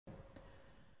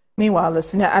Meanwhile, the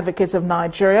senior advocate of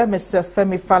Nigeria, Mr.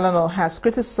 Femi Falana, has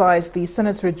criticized the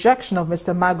Senate's rejection of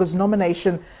Mr. Magu's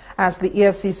nomination as the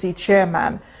EFCC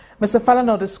chairman. Mr.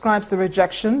 Falana describes the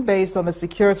rejection based on a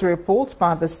security report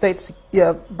by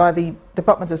the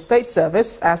Department of State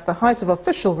Service as the height of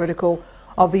official ridicule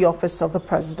of the office of the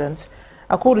president.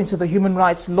 According to the human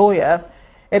rights lawyer,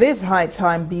 it is high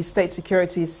time the State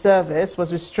Security Service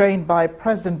was restrained by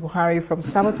President Buhari from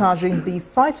sabotaging the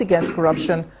fight against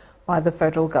corruption by the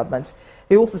federal government.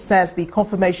 He also says the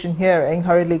confirmation hearing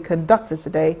hurriedly conducted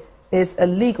today is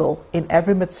illegal in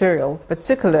every material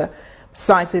particular,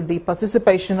 citing the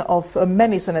participation of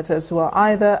many senators who are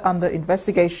either under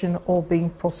investigation or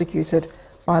being prosecuted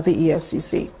by the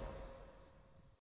EFCC.